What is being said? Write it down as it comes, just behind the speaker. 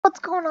What's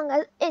going on,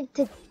 guys? And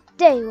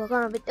today we're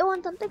gonna be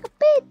doing something a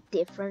bit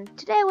different.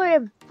 Today we're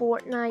in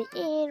Fortnite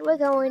and we're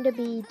going to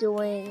be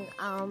doing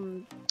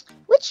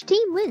which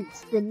team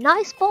wins, the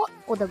nice bot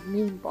or the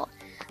mean bot.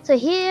 So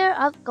here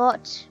I've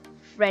got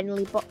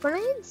friendly bot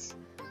grenades,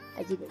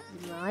 as you can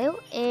smile,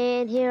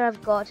 and here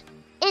I've got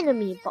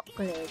enemy bot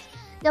grenades.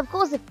 Now of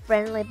course the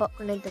friendly bot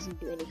grenade doesn't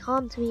do any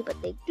harm to me,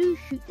 but they do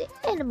shoot the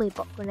enemy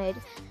bot grenade.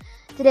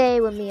 Today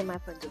when me and my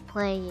friends are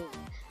playing.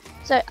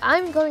 So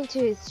I'm going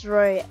to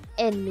throw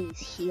enemies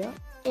here,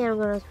 and I'm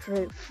going to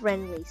throw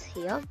friendlies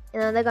here,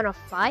 and then they're going to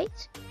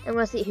fight, and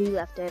we'll see who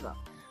left over.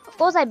 Of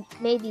course I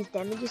made these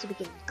damages so we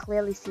can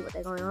clearly see what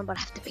they're going on, but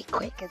I have to be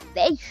quick because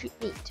they shoot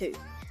me too.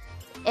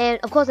 And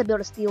of course I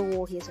built a steel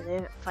wall here so they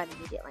don't fight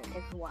immediately. It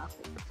takes a while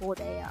before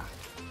they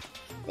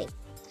think.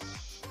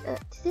 Did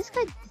this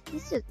guy,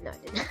 this just, no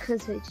it didn't,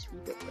 so he just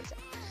rebuilt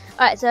himself.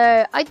 Alright,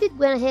 so I did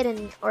went ahead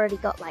and already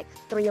got like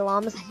 3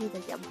 alarms. As you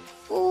can see I'm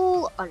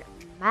full on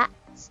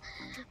mats.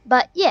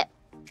 But yeah,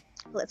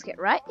 let's get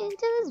right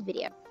into this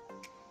video.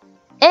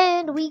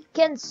 And we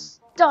can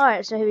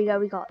start. So here we go,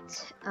 we got,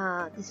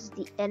 this is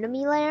the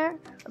enemy layer.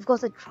 Of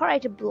course I try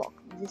to block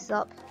this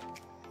up.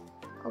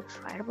 I'll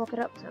try to block it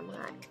up, so I'm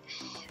like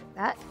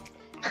that.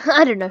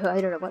 I don't know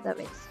what that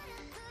means.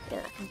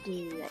 Yeah, I can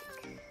do like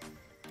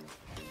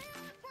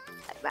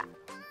that.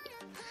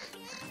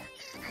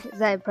 Is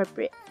that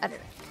appropriate? I don't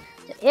know.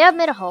 So here I've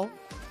made a hole.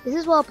 This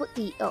is where I'll put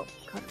the, oh,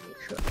 gotta make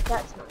sure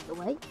that's not in the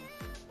way.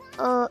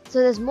 So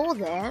there's more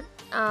there.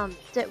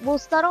 So we'll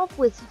start off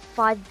with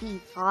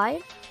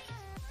 5v5,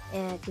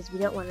 and because we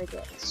don't want to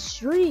get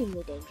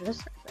extremely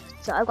dangerous.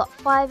 So I've got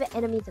 5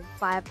 enemies and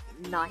 5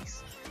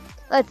 nice.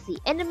 Let's see,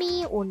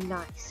 enemy or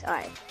nice. All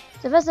right.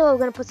 So first of all, we're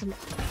gonna put some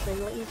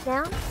friendlies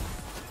down,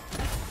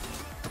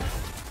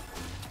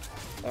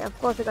 and of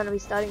course they're gonna be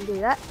starting to do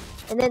that.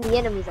 And then the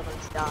enemies are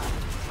gonna start,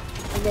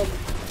 and then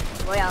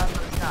Royale is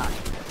gonna start.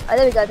 Alright,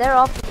 there we go. They're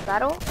off to the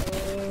battle,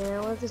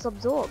 and let's just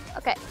absorb.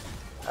 Okay.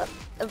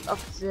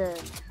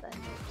 Observe.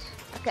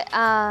 Okay,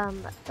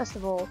 first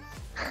of all,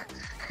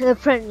 the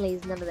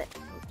friendlies, none of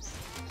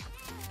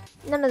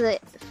the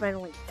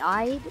friendlies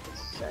died,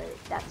 so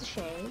that's a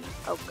shame.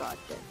 Oh god,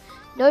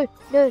 no,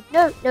 you're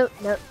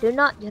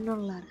not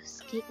allowed to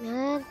escape,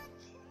 man.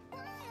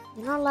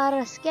 You're not allowed to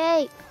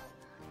escape.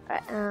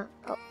 Alright,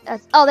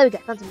 oh, there we go,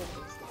 found some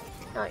enemies.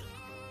 No.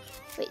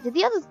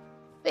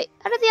 Wait,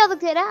 how did the others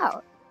get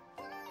out?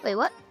 Wait,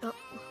 what? Oh.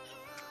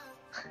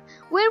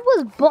 When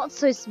was bot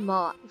so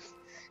smart?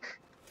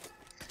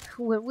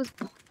 When was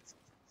bot so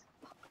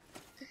smart?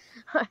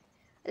 I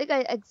think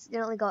I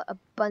accidentally got a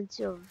bunch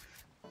of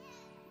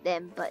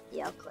them, but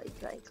yeah, I'll collect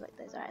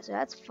those. Alright, so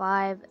that's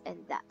 5 and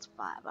that's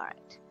 5.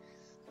 Alright.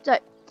 So,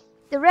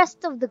 the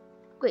rest of the...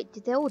 Wait,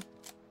 did they all...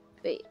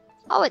 Wait.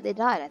 Oh, wait, they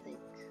died, I think.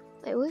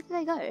 Wait, where did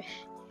they go?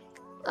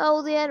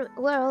 Oh, where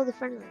are all the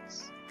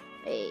friendlies?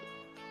 Wait.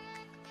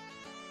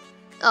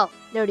 Oh,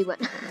 they already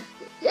went.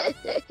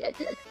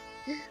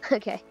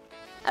 Okay.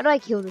 How do I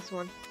kill this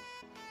one?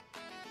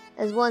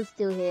 There's one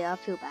still here. I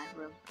feel bad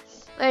for him.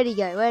 Where'd he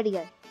go? Wait.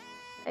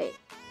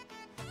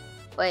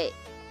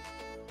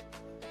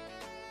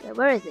 Yeah,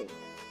 where is he?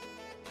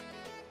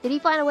 Did he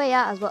find a way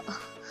out as well?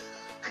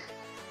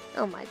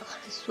 Oh my god,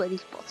 I swear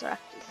these bots are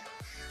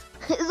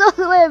actually... It's all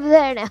the way over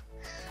there now.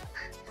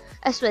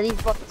 I swear these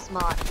bots are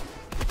smart.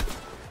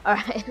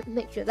 Alright,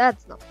 make sure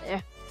that's not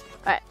there.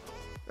 Alright,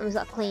 let me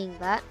start cleaning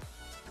that.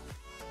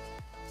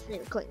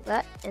 Click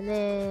that, and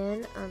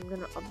then I'm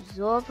gonna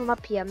absorb from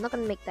up here. I'm not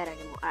gonna make that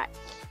anymore. Alright,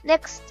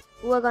 next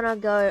we're gonna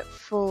go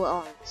full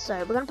on. So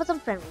we're gonna put some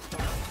friendlies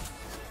down.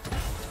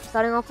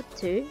 Starting off with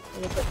 2,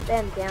 and then put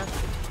them down to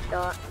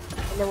start,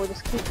 and then we'll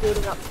just keep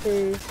building up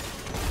to.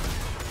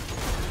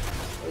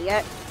 There we go.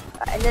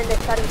 Right, and then they're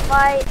starting to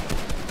fight.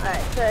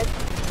 Alright, so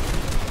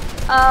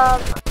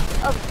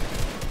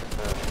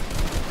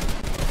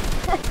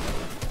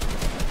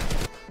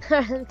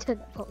Alright, let me turn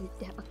that volume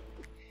down.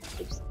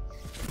 Oops.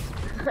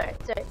 Alright,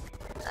 so,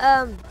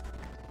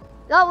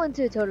 that went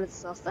to a total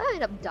disaster. I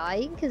ended up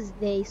dying because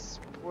they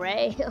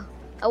spray.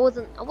 I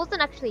wasn't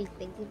actually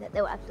thinking that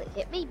they would actually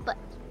hit me, but,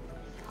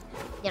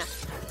 you know,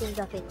 things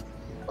are things.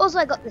 Also,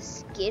 I got the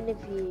skin if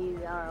you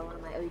are one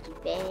of my OG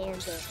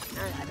fans,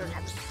 I don't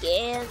have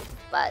skin,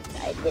 but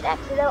I did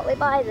accidentally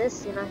buy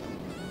this, you know.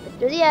 But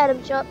through the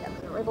item shop, I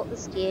accidentally bought the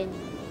skin,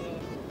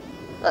 and,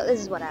 look, this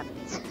is what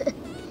happens. This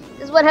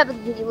is what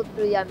happens when you look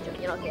through the item shop,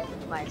 you're not careful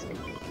to buy a skin.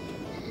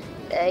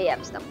 Yeah,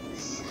 I'm stuck with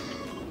this.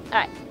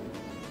 Alright.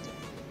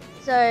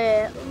 So,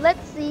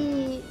 let's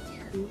see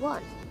who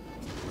won.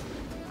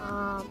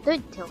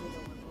 Don't tell me no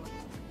one won.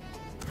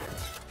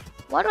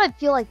 Why do I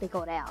feel like they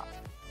got out?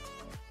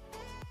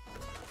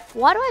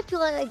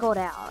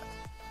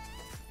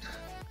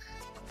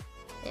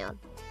 Hang on.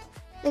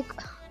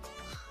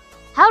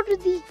 How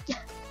did they get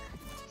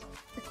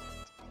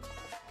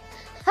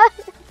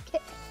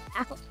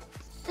out?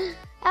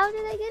 How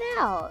did they get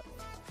out?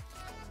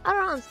 I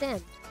don't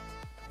understand.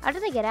 How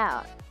did they get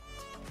out?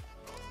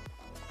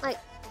 Like,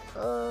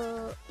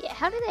 yeah,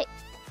 how did they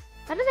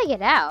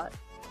get out?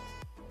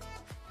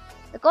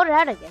 They got it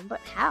out again,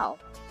 but how?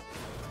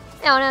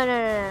 No, no, no,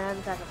 no, no,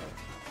 I'm talking about.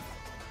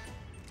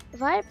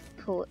 If I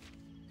put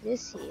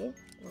this here,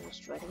 I'll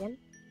destroy it again.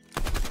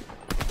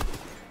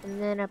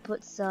 And then I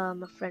put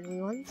some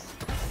friendly ones.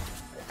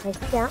 Place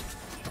them down.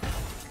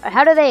 Alright,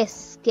 how do they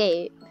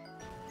escape?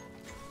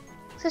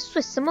 So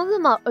some of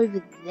them are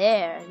over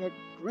there and they're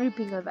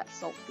grouping over at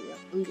Saltfield,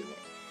 looting it.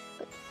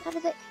 But how do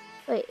they...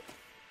 Wait.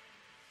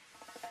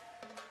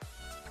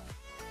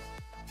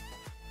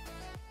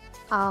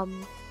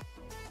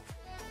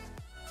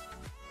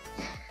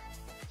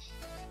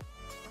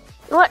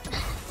 What?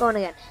 Go on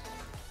again.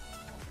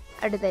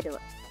 How did they do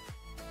it?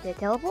 Did they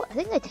teleport? I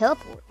think they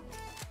teleport.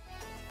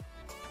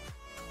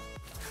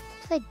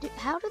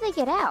 How do they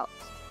get out?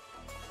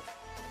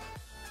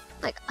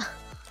 Like,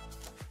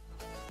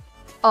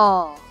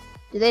 oh,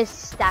 do they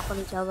stack on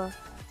each other?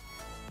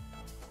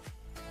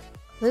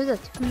 Those are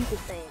two the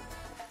same.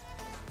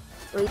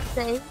 Three the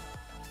same?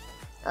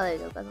 Oh, there you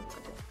go.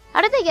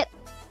 How did they get?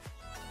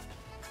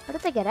 How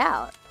did they get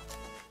out?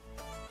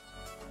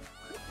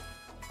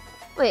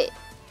 Wait,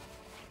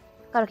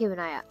 gotta keep an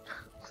eye out.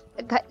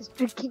 That guy's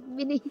drinking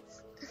minis.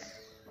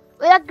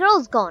 Wait, that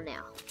girl's gone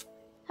now.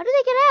 How do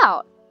they get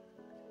out?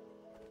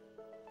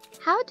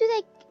 How do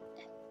they?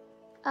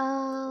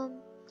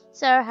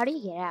 Sir, how do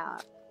you get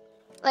out?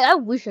 Like, I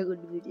wish I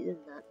could do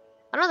that.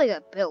 I don't think I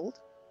built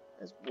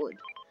as wood,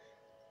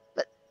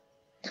 but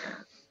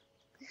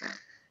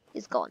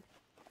it's gone.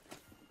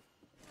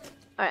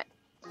 Alright.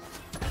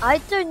 I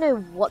don't know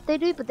what they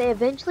do, but they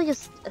eventually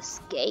just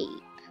escape.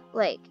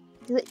 Like,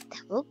 do they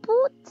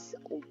teleport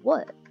or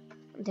what?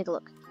 Let me take a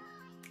look.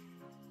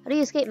 How do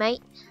you escape,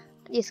 mate?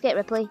 How do you escape,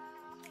 Ripley?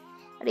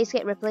 How do you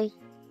escape, Ripley?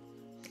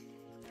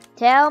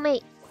 Tell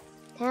me.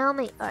 Tell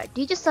me. Alright,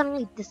 do you just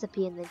suddenly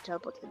disappear and then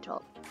teleport to the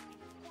top?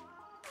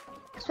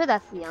 I swear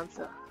that's the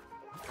answer.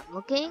 I'm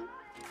looking.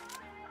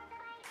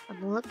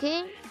 I'm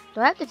looking.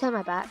 Do I have to turn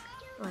my back?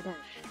 Oh, I don't.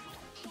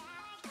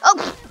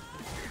 Oh!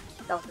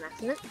 That was an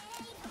accident.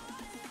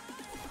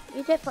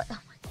 You did play.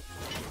 Oh my god.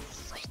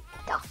 So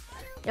dumb.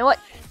 You know what?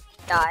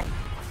 Die.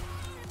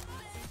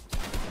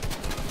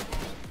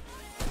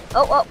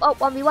 Oh,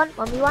 1v1,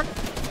 1v1.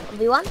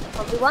 1v1,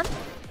 1v1.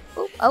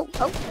 Oh.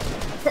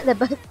 They're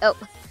both. Oh.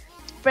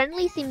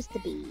 Friendly seems to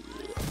be.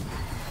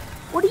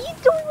 What are you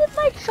doing with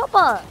my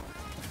chopper?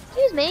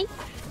 Excuse me.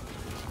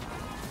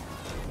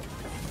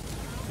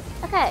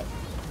 Okay.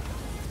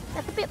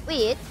 That's a bit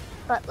weird,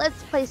 but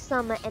let's play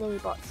some enemy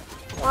bots.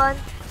 1,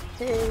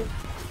 2,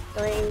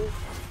 3,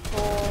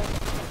 4,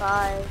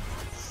 5,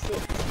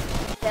 6,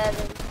 7,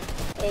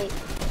 8,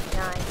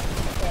 9,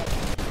 10.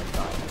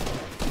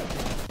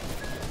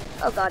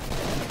 Oh god.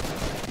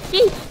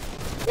 Jeez!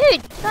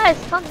 Dude! Guys,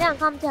 calm down,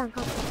 calm down,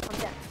 calm down, calm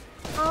down.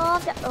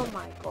 Calm down. Oh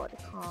my god,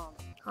 calm.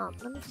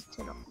 Let me just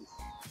turn off these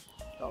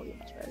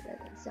volumes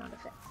and sound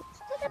effects.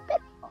 It's a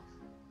bit off.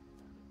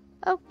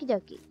 Okie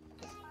dokie.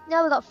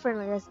 Now we got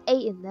friendly. There's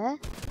 8 in there.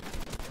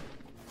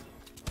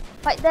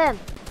 Fight them.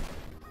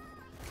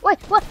 Wait,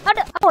 what? How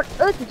on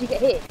earth did you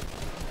get hit?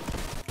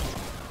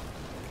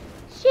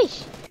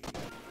 Sheesh.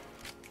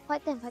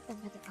 Fight them. Okay, I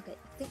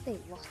think they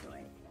lost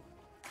already.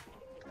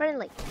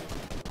 Friendly.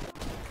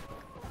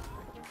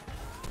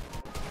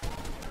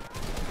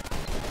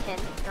 10.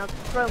 Now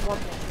throw one more.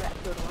 That's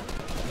a good one.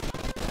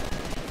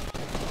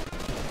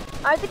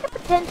 I think I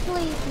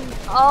potentially.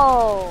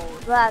 Oh,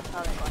 that's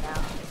how they got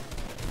out.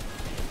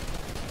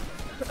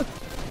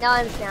 Now I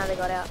understand how they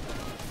got out.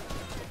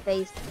 The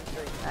phase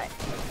through. Right.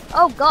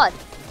 Oh god.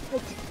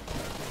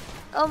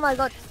 Oh my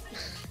god.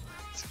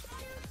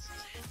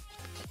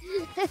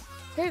 There's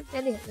too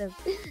many of them.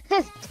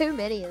 There's too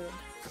many of them.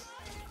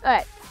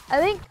 Alright. I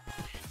think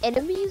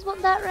enemies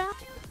want that round.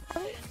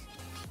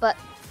 But,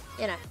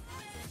 you know.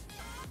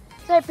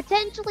 So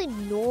potentially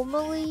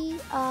normally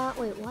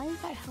wait, why is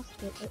that house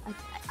there?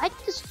 I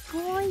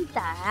destroyed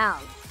that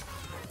house.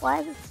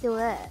 Why is it still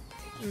there?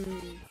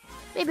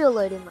 Maybe I'll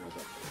load in when I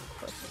get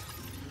closer.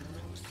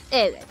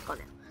 There we go, it's gone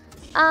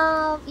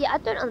now. Yeah, I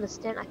don't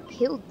understand. I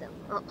killed them.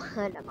 Oh,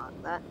 I don't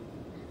like that.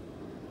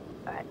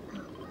 Alright.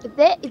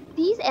 If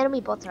these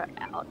enemy bots are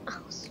out, I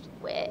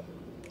swear.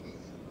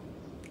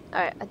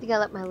 Alright, I think I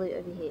left my loot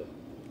over here.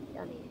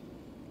 Down here.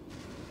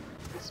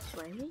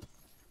 Spray me?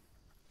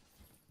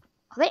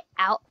 Are they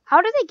out?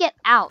 How do they get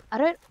out? I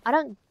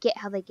don't get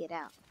how they get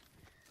out.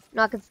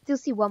 No, I can still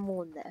see one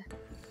more in there.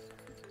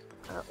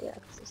 Oh yeah, I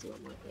can still see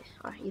one more here.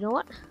 Alright, you know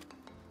what?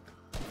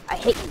 I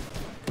hate you.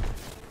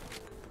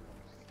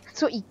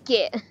 That's what you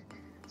get.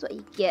 That's what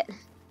you get.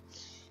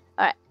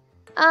 Alright.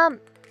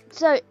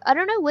 So I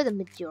don't know where the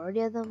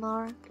majority of them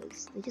are,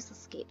 because they just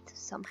escaped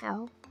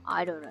somehow.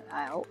 I don't know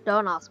how.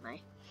 Don't ask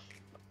me.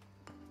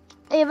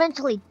 They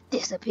eventually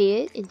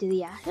disappeared into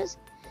the ashes.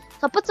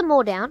 So I put some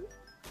more down.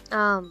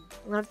 I'm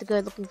gonna have to go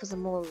looking for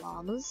some more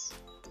llamas.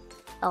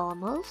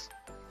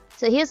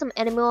 So here's some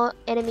enemies,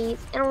 and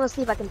I'm gonna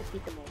see if I can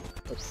defeat them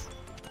all. Oops.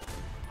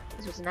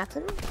 This was an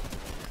accident.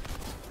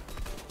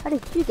 How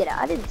did you get out?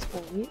 I didn't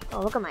spawn you.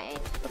 Oh, look at my aim.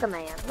 Look at my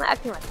aim. I'm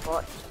acting like a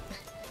bot.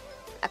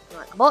 Acting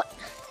like a bot.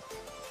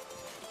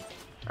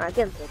 Alright,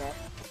 get him through there.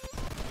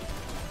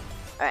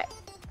 Alright.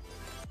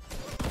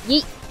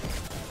 Yeet.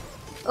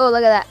 Oh,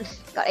 look at that.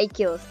 Got 8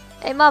 kills.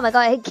 Hey, Mom, I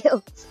got 8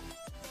 kills.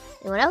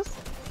 Anyone else?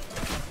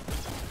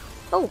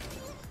 Oh.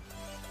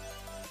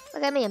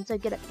 Look at me, I'm so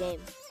good at the game.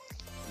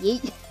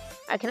 Yeet.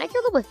 Alright, can I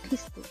kill them with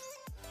pistols?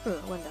 I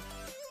wonder.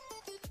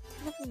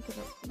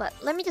 But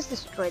let me just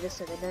destroy this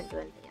so they don't do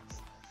anything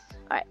else.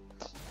 Alright.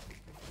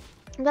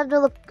 I'm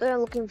gonna have to go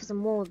looking for some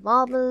more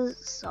llamas.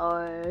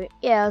 So,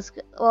 yeah,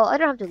 well, I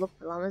don't have to look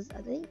for llamas,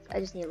 I think. I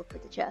just need to look for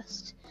the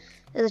chest.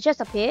 There's a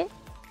chest up here.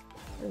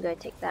 I'm gonna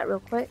take that real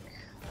quick.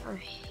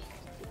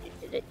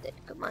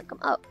 Come on, come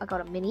on. Oh, I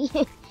got a mini.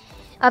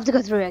 I have to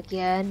go through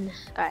again.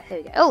 Alright, here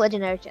we go. Oh,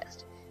 legendary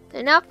chest.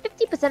 So now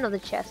 50% of the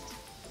chests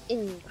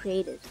in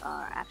creators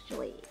are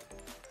actually...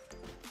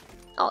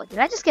 Oh, did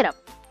I just get a...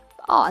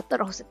 Oh, I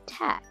thought it was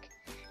attack.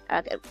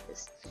 Okay,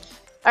 this.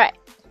 Alright,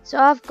 so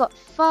I've got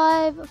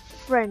 5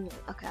 friendly.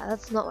 Okay,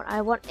 that's not what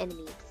I want.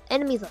 Enemies.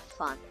 Enemies are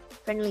fun.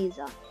 Friendlies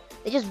are...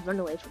 They just run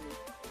away from me.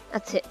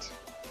 That's it.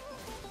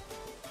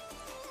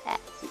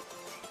 That's it.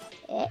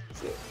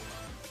 That's it.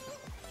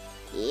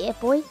 Yeah,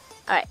 boy.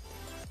 Alright.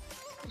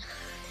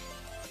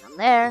 I'm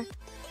there.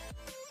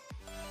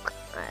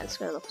 Alright, let's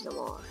go look for some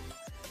more.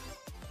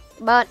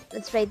 But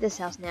let's raid this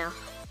house now.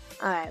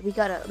 Alright, we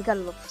gotta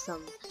look for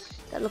some.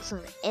 Gotta look for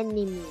some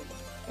enemies.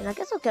 And I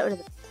guess I'll get rid of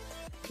the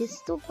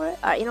pistol for it.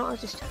 Alright, you know what? I'll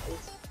just check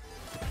these.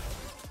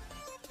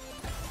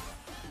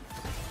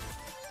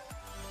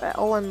 Alright,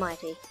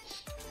 almighty.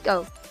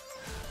 Go.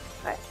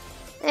 Alright.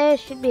 There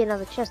should be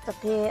another chest up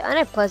here. I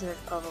know Pleasant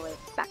all the way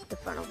back to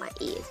front of my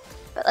ears.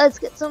 But let's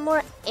get some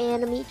more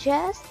enemy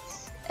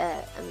chests.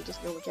 I mean,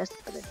 just normal chests.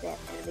 But it's there.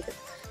 Enemy.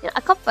 You know,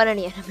 I can't find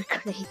any enemy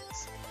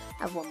grenades.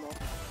 I have one more.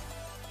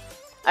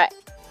 Alright.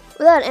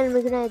 Without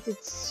enemy grenades,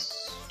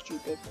 it's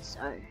stupid.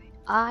 So,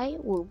 I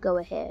will go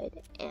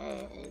ahead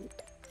and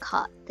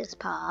cut this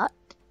part.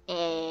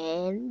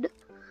 And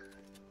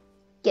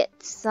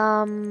get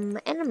some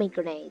enemy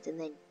grenades. And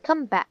then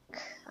come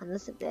back.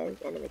 Unless if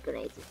there's enemy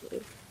grenades in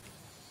here.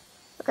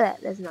 Look at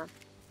that. There's none.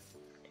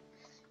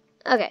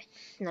 Okay,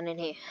 none in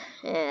here.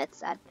 Yeah, that's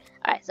sad.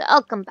 Alright, so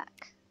I'll come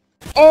back.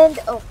 And,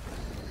 oh,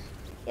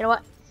 you know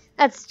what?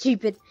 That's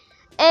stupid.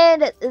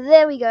 And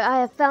there we go.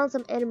 I have found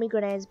some enemy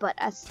grenades, but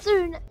as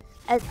soon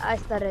as I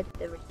started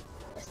the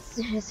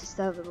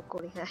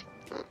recording,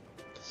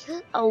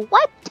 I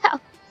wiped out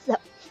some.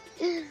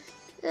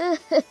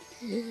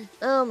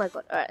 Oh my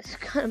god. Alright, so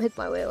I'm gonna make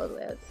my way all the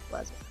way over the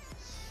plasma.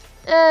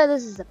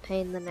 This is a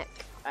pain in the neck.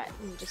 Alright,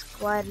 let me just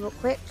glide real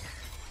quick.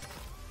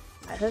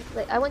 I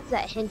went to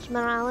that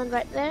henchman island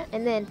right there,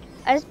 and then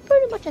I just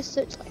pretty much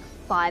searched like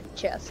 5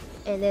 chests,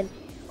 and then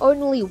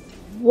only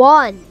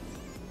 1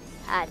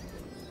 had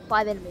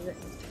 5 enemy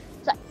grenades.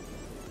 So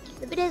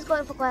the video's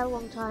going for quite a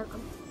long time.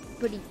 I'm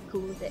pretty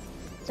cool with it.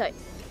 So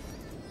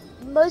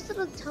most of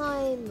the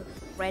time,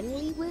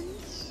 friendly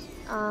wins,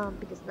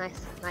 because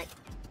nice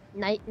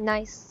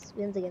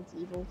wins against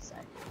evil. So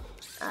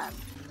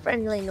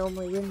friendly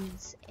normally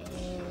wins,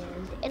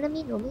 and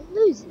enemy normally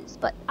loses.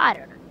 But I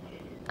don't know.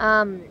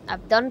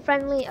 I've done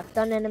friendly, I've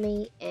done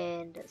enemy,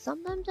 and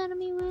sometimes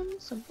enemy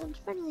wins, sometimes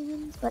friendly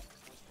wins, but,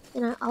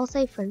 you know, I'll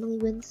say friendly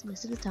wins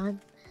most of the time.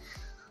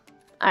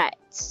 Alright,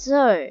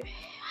 so,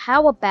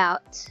 how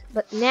about,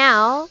 but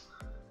now,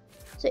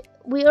 so,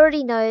 we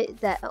already know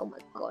that, oh my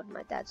god,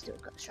 my dad's doing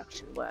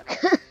construction work.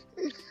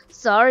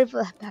 Sorry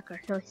for that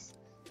background noise.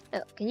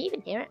 Oh, can you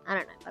even hear it? I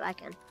don't know, but I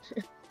can.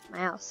 My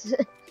house.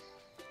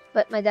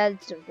 But my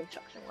dad's doing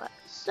construction work,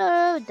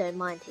 so don't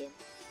mind him.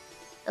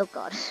 Oh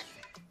god.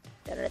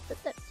 Alright,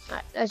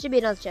 there should be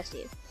another chest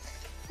here.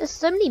 There's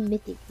so many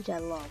mythic, which I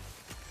love.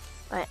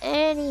 Alright,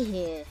 any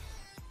here?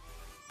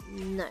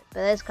 No, but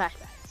there's crash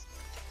pads.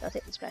 So I'll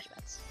take these crash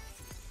pads.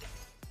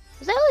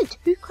 Was there only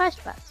 2 crash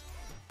pads?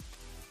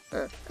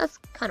 That's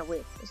kind of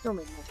weird. There's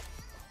normally more.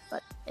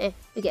 But,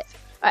 who gets?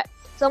 Alright,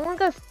 so I'm gonna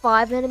go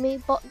 5 enemy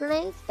bot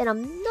grenades, and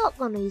I'm not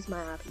gonna use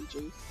my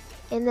RPG.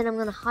 And then I'm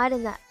gonna hide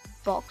in that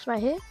box right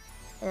here,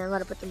 and I'm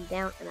gonna put them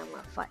down, and I'm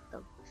gonna fight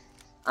them.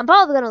 I'm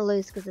probably gonna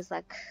lose because there's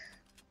like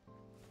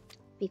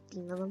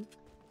 15 of them,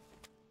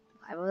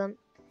 5 of them,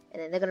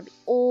 and then they're gonna be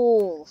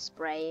all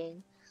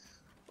spraying,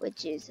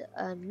 which is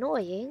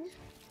annoying,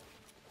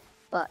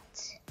 but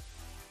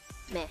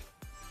meh.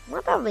 I'm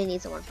gonna probably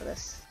need someone for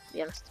this, to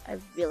be honest. I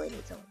really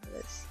need someone for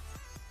this.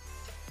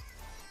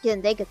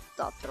 Then they could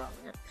stop throwing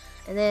it,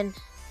 and then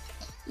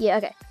yeah,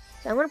 okay.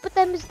 So I'm gonna put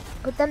them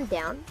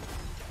down.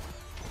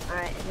 All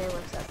right, and then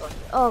once that goes,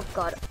 oh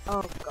god,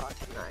 no.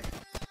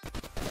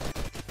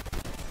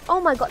 Oh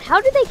my god, how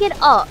did they get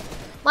up?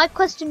 My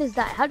question is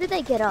that, how did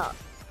they get up?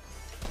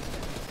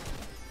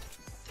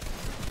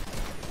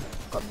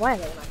 God, why are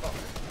they in my box?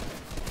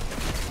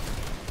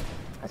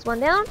 That's one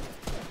down.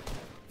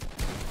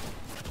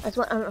 That's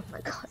one, oh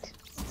my god.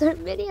 So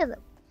many of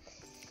them.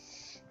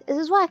 This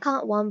is why I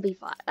can't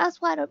 1v5.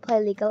 That's why I don't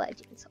play League of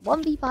Legends.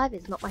 1v5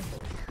 is not my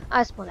thing.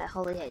 I spawn at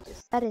Holy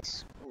Ages. That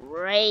is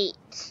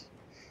great.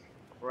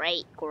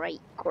 Great.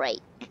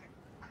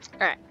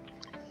 Alright.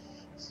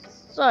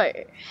 So,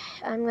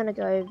 I'm gonna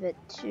go over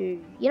to,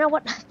 you know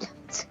what,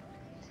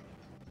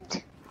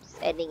 just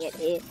ending it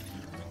here.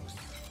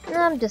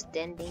 I'm just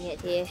ending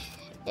it here.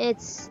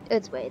 It's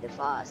way too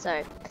far.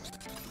 So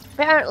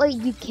apparently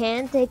you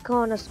can take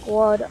on a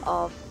squad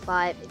of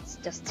 5. It's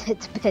just it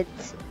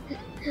depends.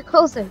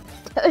 Also,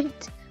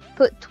 don't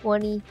put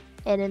 20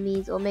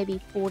 enemies or maybe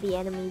 40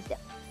 enemies down.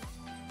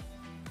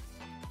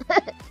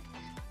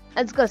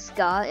 I just got a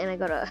scar and I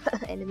got a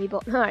enemy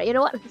bot. Alright, you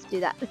know what? Let's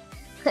do that.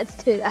 Let's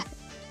do that.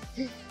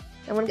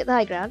 I want to get the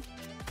high ground.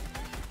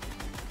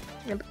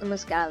 I'm gonna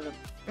scatter them.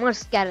 I'm gonna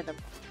scatter them.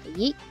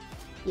 Yeet.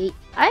 Yeet.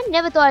 I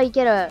never thought I'd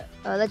get a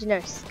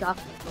legendary scarf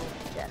from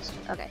the chest.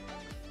 Okay.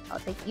 I'll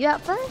take you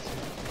out first.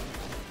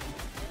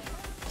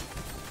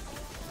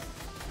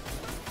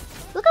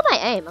 Look at my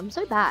aim. I'm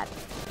so bad.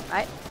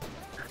 Right?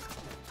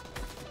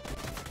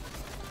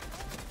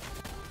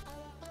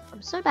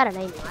 I'm so bad at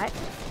aiming, right?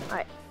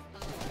 Alright.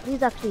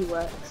 These actually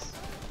works.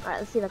 Alright,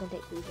 let's see if I can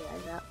take these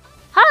guys out.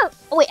 How?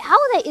 Oh wait, how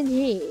are they in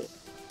here?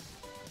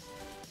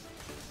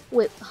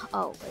 Wait,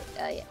 oh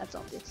wait, yeah, that's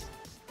obvious.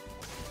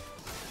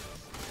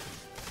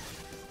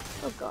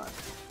 Oh god.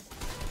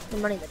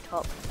 I'm running the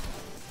top.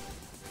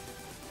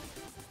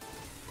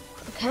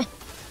 Okay.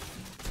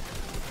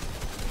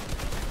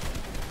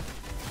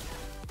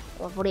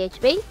 140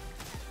 HP.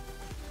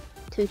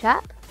 2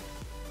 tap.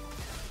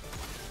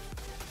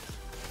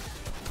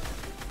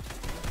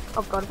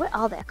 Oh god, where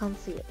are they? I can't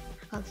see it.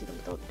 I can't see them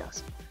with all the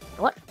dust.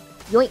 What?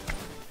 Yoink!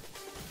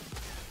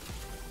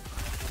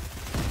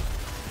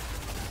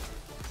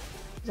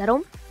 Is that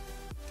all? Is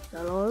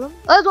that all of them?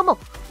 Oh, there's one more!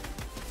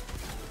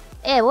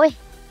 Yeah, boy!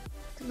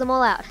 Took them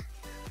all out.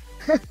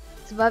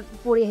 Survived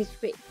 40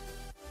 HP.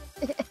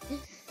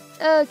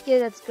 Okay,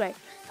 that's great.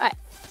 Alright,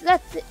 so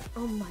that's it.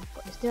 Oh my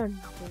god, is there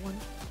another one?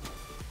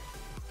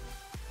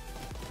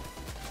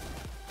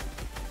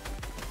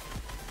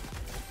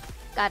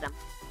 Got him.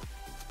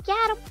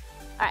 Got him!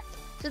 Alright,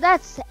 so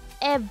that's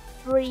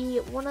every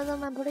one of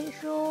them, I'm pretty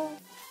sure.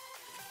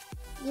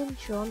 Yeah, I'm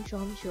sure.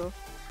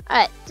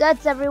 Alright, so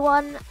that's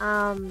everyone.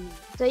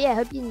 So yeah,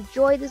 hope you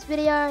enjoyed this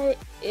video.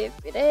 If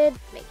you did,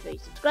 make sure you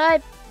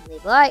subscribe,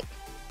 leave a like,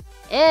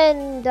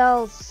 and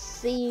I'll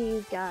see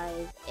you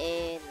guys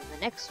in the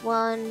next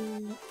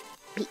one.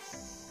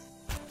 Peace.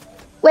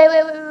 Wait.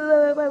 There's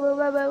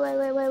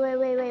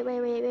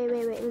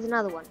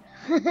another one.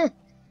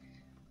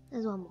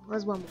 There's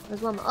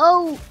one more.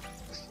 Oh!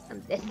 I'm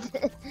dead.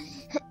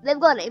 They've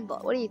got an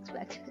aimbot. What do you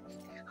expect?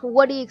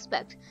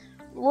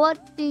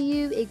 What do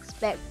you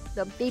expect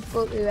the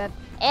people who have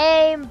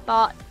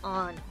aimbot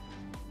on?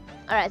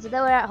 Alright, so they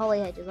were at Holy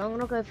Hedges. I'm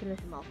gonna go finish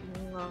them off.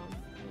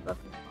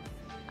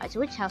 Alright, so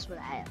which house would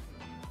I have?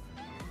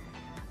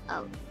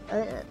 Oh,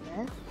 there?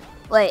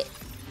 Wait,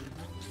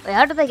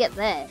 how did they get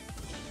there?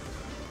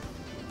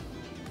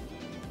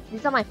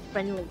 These are my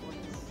friendly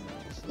ones.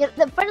 Yeah,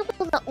 the friendly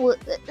ones are.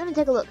 Let me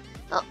take a look.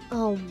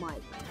 Oh my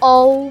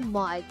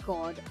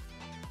god.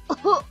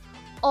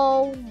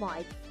 Oh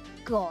my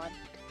god.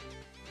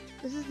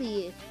 This is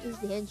the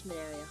henchman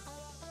area.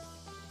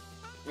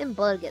 I didn't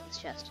bother to get this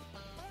chest.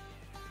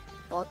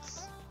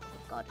 Bots. Oh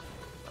god.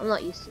 I'm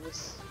not used to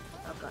this.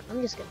 Oh god. Let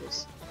me just get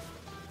this.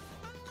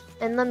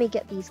 And let me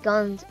get these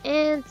guns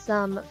and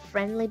some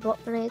friendly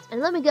bot grenades.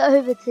 And let me get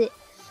over to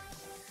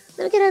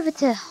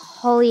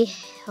Holy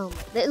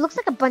Helmet. It looks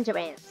like a bunch of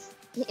ants.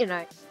 You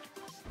know.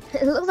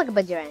 It looks like a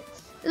bunch of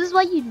ants. This is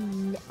why you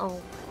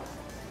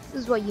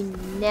This is why you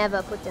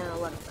never put down a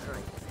lot of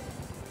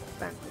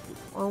friendly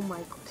people. Oh my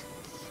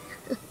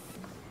god.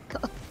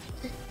 God.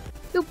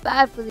 Feel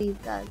bad for these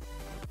guys.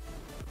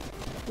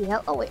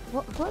 Yeah. Oh wait,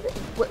 what are they?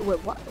 Wait,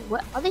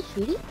 what are they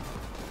shooting?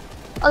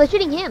 Oh, they're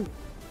shooting him.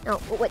 No,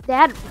 wait, they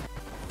had.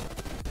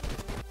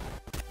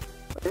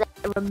 What is that?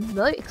 A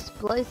remote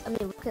explosive? I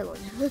mean, rocket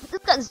launcher. This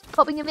guy's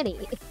popping a mini.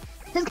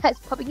 This guy's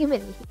popping a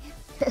mini.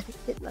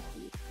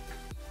 Lucky.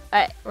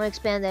 Alright, I'm gonna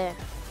expand there.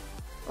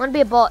 I wanna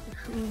be a bot.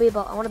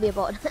 I wanna be a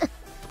bot.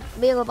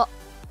 I'm being a bot.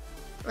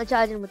 I'm gonna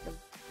charge in with them.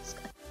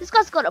 This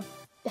guy's got a.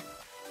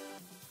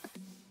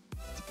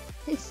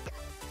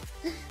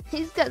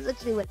 These guys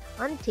actually went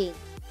hunting.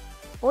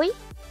 Oi?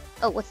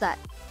 Oh, what's that?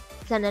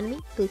 Is that an enemy?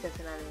 Please, that's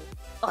an enemy.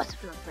 Oh, it's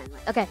not friendly.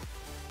 Okay,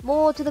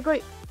 more to the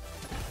group.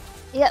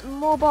 Yeah,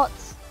 more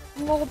bots.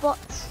 More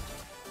bots.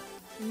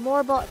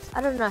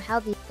 I don't know how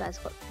these guys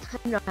got. I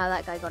don't know how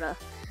that guy got a.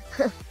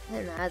 I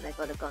don't know how that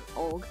got a gun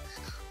org.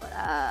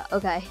 But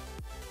okay.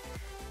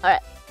 All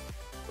right.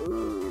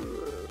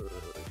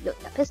 Look,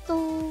 that pistol.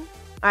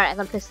 All right, I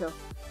got a pistol. All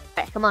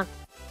right, come on,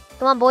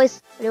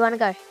 boys. Where do you want to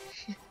go?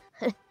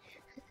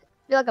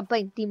 I feel like I'm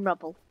playing Team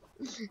Rumble,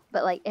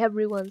 but like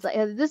everyone's like,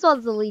 this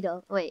one's the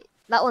leader. Wait,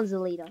 that one's the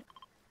leader.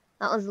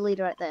 That one's the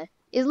leader right there.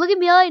 He's looking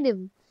behind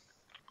him.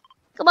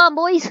 Come on,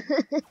 boys.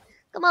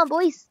 Come on,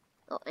 boys.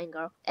 Oh, and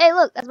girl. Hey,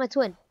 look, that's my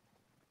twin.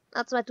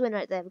 That's my twin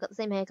right there. We've got the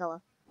same hair color.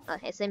 Oh,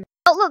 hey, same.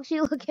 Oh, look, she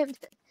looked at him.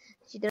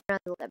 She didn't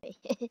have to look at me.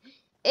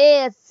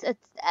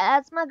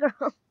 That's my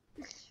girl.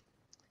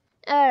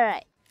 All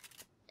right,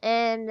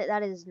 and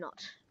that is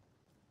not.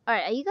 All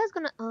right, are you guys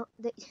gonna? Oh,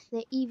 they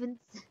even.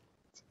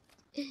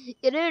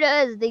 You know,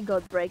 there's a thing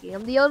called breaking.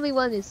 I'm the only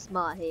one who's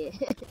smart here.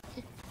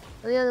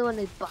 I'm the only one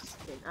who's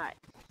busting. Alright.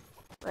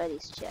 Where are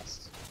these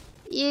chests?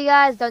 You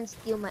guys don't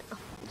steal my... Oh,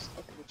 they just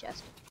opened the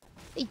chest.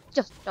 They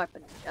just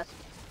opened the chest.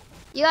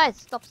 You guys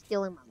stop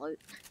stealing my loot.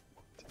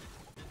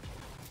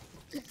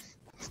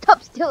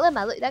 Stop stealing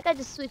my loot. That guy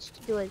just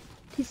switched to a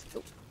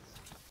pistol.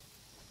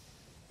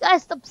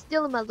 Guys, stop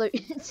stealing my loot.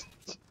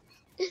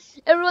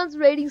 Everyone's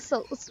raiding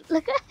souls.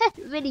 Look at how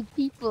many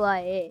people are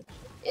here.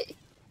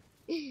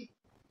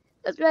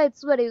 That's right,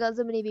 it's sweaty. We got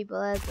so many people.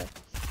 I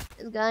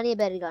need a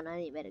better gun. I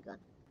need a better gun.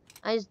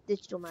 I just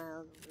ditched all my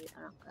other loot.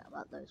 I don't care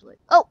about those loot.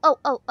 Oh.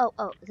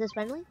 Is this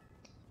friendly?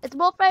 It's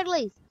more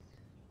friendlies.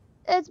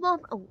 It's more.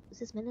 Oh, is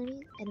this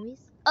enemies?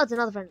 Oh, it's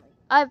another friendly.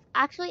 I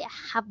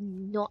have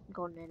not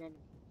gotten an enemy.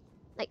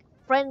 Like,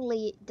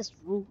 friendly just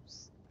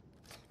rules.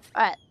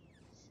 Alright.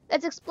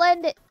 Let's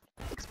expand it.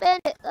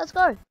 Expand it. Let's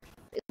go.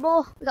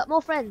 We got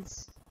more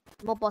friends.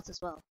 More bots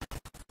as well.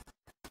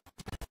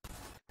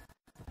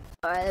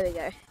 Alright, there we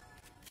go.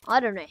 I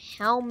don't know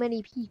how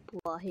many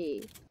people are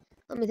here.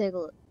 Let me take a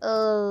look.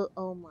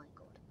 Oh my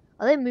god.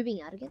 Are they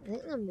moving out again? I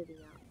think they're moving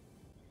out.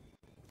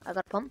 I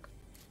got a pump.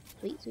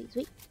 Sweet.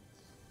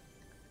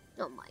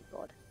 Oh my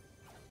god.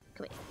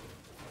 Come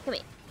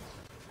here.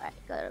 Alright,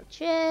 got a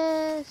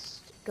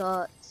chest.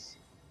 Got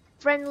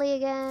friendly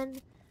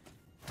again.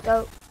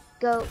 Go.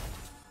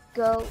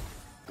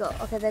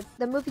 Okay,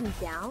 they're moving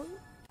down.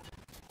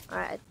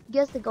 Alright, I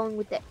guess they're going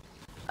with that.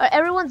 Alright,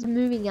 everyone's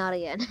moving out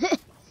again.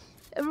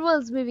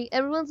 Everyone's moving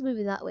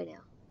that way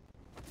now.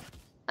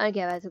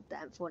 Okay, I took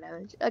that 4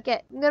 damage.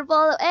 Okay, I'm gonna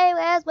follow. Hey,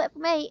 wait for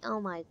me. Oh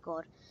my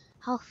god.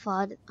 How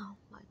far oh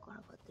my god,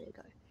 how far did it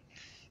go?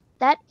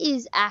 That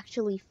is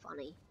actually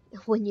funny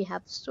when you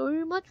have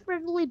so much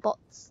friendly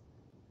bots.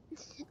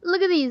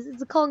 Look at these,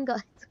 it's a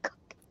conga.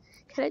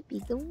 Can I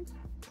beat them?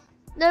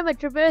 No, my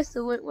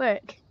traversal won't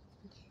work.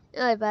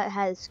 I bet it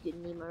has good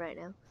Nemo right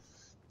now.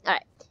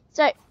 Alright,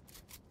 so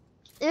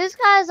these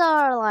guys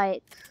are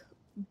like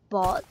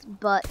bots,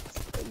 but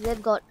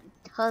they've got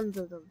tons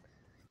of them.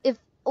 If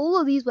all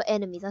of these were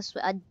enemies, I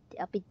swear I'd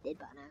be dead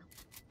by now.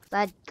 Cause I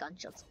had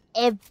gunshots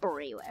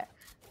everywhere.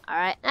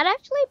 Alright, I'd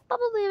actually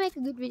probably make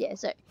a good video.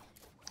 So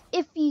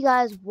if you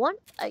guys want,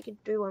 I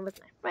could do one with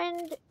my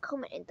friend.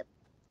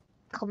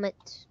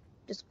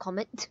 Just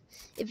comment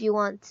if you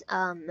want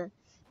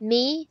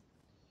me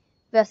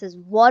versus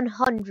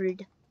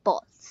 100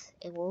 bots,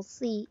 and we'll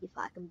see if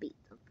I can beat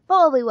them.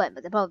 Probably won't,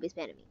 but they'll probably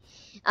spamming me.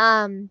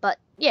 But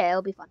yeah,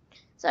 it'll be fun.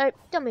 So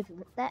tell me if you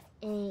want that,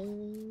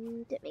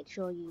 and make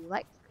sure you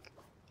like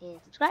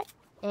and subscribe,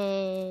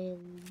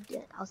 and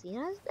I'll see you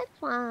guys next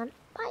one.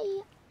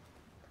 Bye.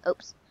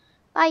 Oops.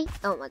 Bye.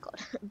 Oh my god.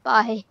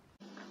 Bye.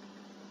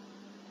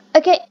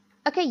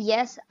 Okay,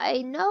 yes,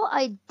 I know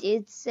I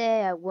did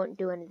say I won't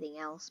do anything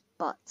else,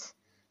 but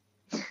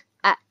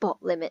at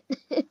bot limit.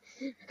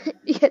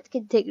 You guys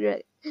can take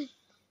it.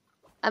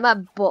 I'm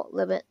at bot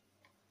limit.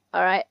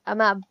 Alright,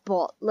 I'm at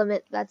bot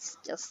limit. That's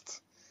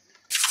just...